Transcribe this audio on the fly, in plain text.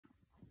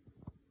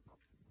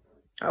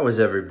How is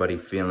everybody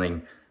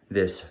feeling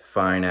this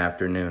fine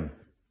afternoon?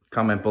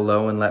 Comment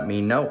below and let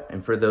me know.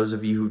 And for those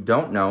of you who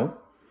don't know,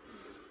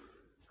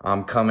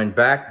 I'm coming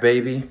back,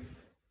 baby.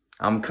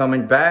 I'm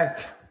coming back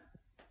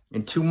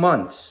in 2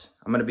 months.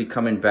 I'm gonna be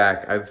coming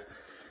back.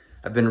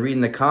 I've been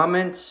reading the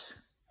comments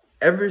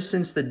ever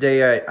since the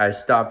day I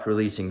stopped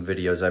releasing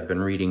videos. I've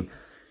been reading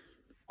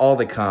all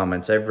the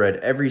comments. I've read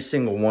every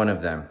single one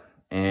of them.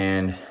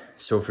 And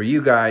so for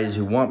you guys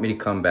who want me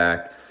to come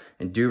back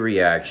and do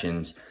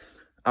reactions,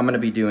 I'm going to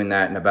be doing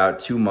that in about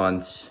 2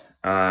 months.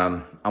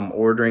 I'm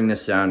ordering the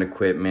sound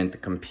equipment, the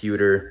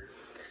computer,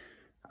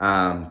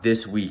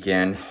 this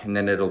weekend, and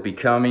then it'll be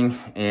coming.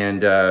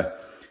 And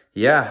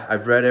yeah,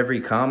 I've read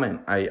every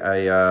comment.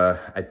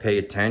 I pay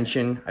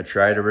attention. I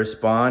try to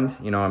respond.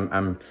 You know,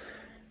 I'm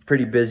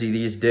pretty busy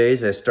these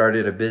days. I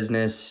started a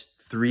business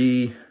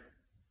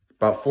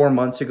about 4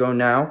 months ago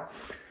now.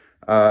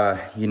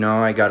 You know,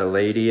 I got a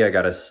lady, I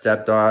got a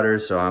stepdaughter,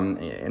 so I'm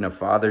in a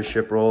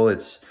fathership role.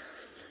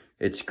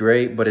 It's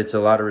great, but it's a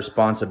lot of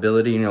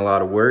responsibility and a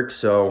lot of work.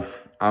 So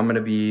I'm going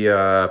to be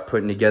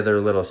putting together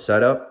a little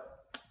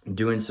setup,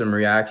 doing some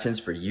reactions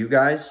for you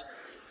guys.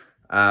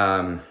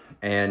 Yeah,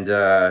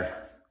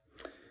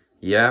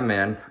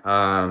 man,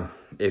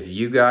 if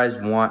you guys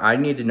want, I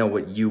need to know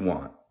what you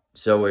want.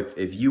 So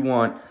if you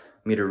want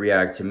me to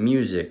react to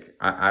music,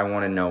 I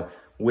want to know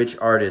which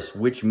artists,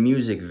 which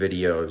music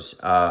videos.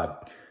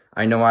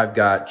 I know I've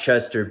got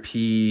Chester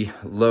P,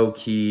 Low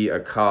Key,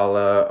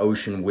 Akala,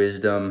 Ocean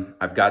Wisdom.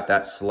 I've got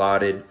that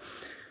slotted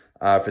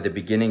for the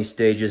beginning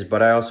stages,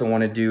 but I also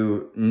want to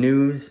do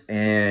news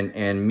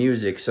and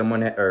music.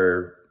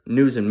 Or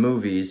news and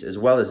movies, as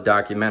well as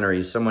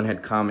documentaries. Someone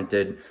had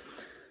commented,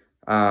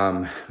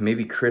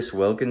 maybe Chris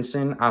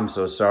Wilkinson. I'm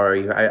so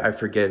sorry. I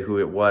forget who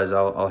it was.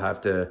 I'll have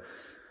to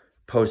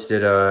post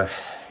it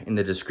in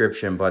the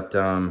description, but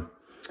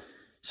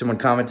someone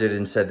commented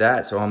and said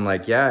that, so I'm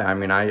like, yeah, I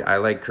mean, I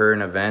like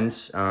current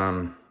events.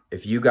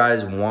 If you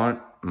guys want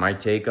my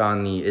take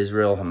on the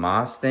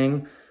Israel-Hamas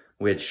thing,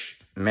 which,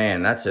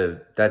 man, that's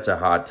a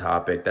hot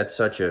topic.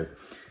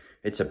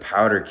 It's a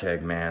powder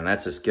keg, man.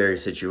 That's a scary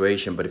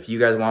situation. But if you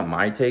guys want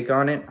my take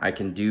on it, I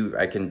can do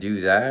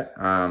that.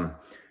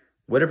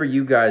 Whatever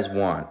you guys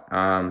want.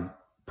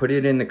 Put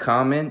it in the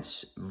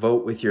comments,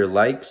 vote with your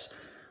likes,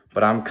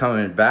 but I'm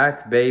coming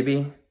back,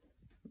 baby.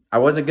 I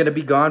wasn't going to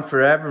be gone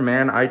forever,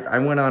 man. I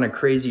went on a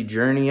crazy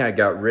journey. I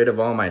got rid of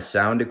all my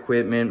sound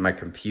equipment, my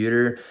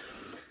computer.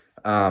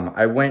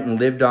 I went and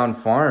lived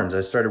on farms.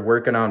 I started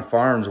working on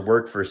farms,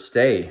 work for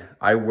stay.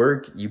 I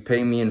work, you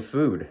pay me in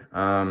food.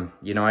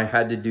 You know, I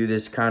had to do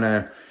this kind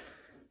of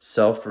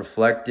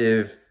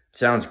self-reflective,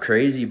 sounds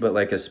crazy, but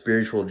like a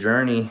spiritual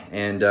journey.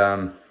 And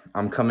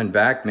I'm coming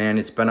back, man.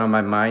 It's been on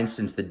my mind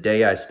since the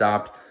day I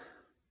stopped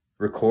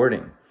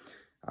recording.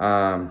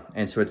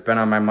 And so it's been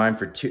on my mind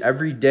for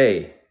every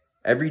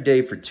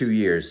day for 2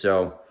 years.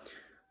 So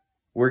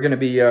we're gonna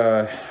be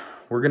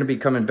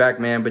coming back,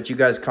 man. But you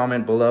guys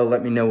comment below,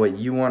 let me know what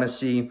you want to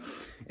see,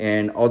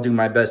 and I'll do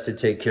my best to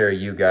take care of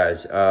you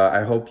guys.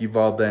 I hope you've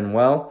all been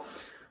well.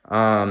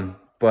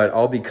 But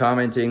I'll be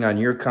commenting on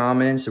your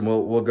comments, and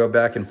we'll go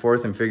back and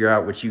forth and figure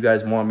out what you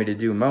guys want me to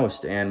do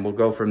most, and we'll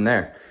go from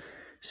there.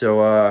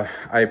 So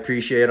I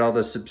appreciate all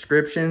the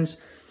subscriptions.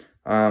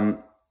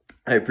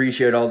 I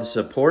appreciate all the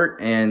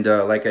support, and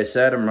like I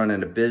said, I'm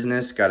running a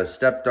business, got a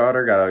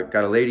stepdaughter,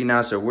 got a lady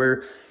now, so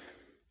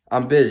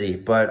I'm busy,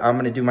 but I'm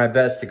gonna do my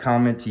best to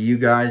comment to you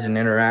guys and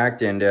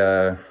interact. And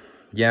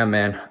yeah,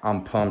 man,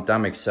 I'm pumped,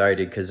 I'm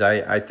excited, because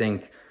I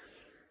think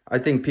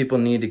people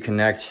need to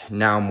connect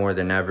now more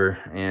than ever.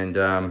 And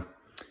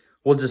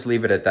we'll just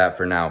leave it at that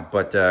for now.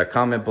 But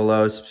comment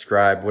below,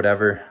 subscribe,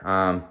 whatever's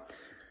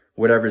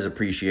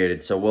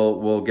appreciated. So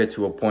we'll get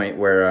to a point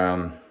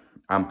where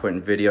I'm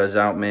putting videos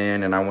out,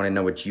 man, and I want to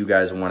know what you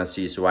guys want to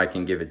see so I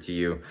can give it to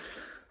you.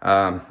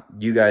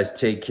 You guys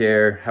take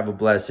care. Have a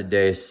blessed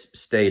day.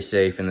 Stay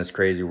safe in this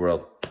crazy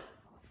world.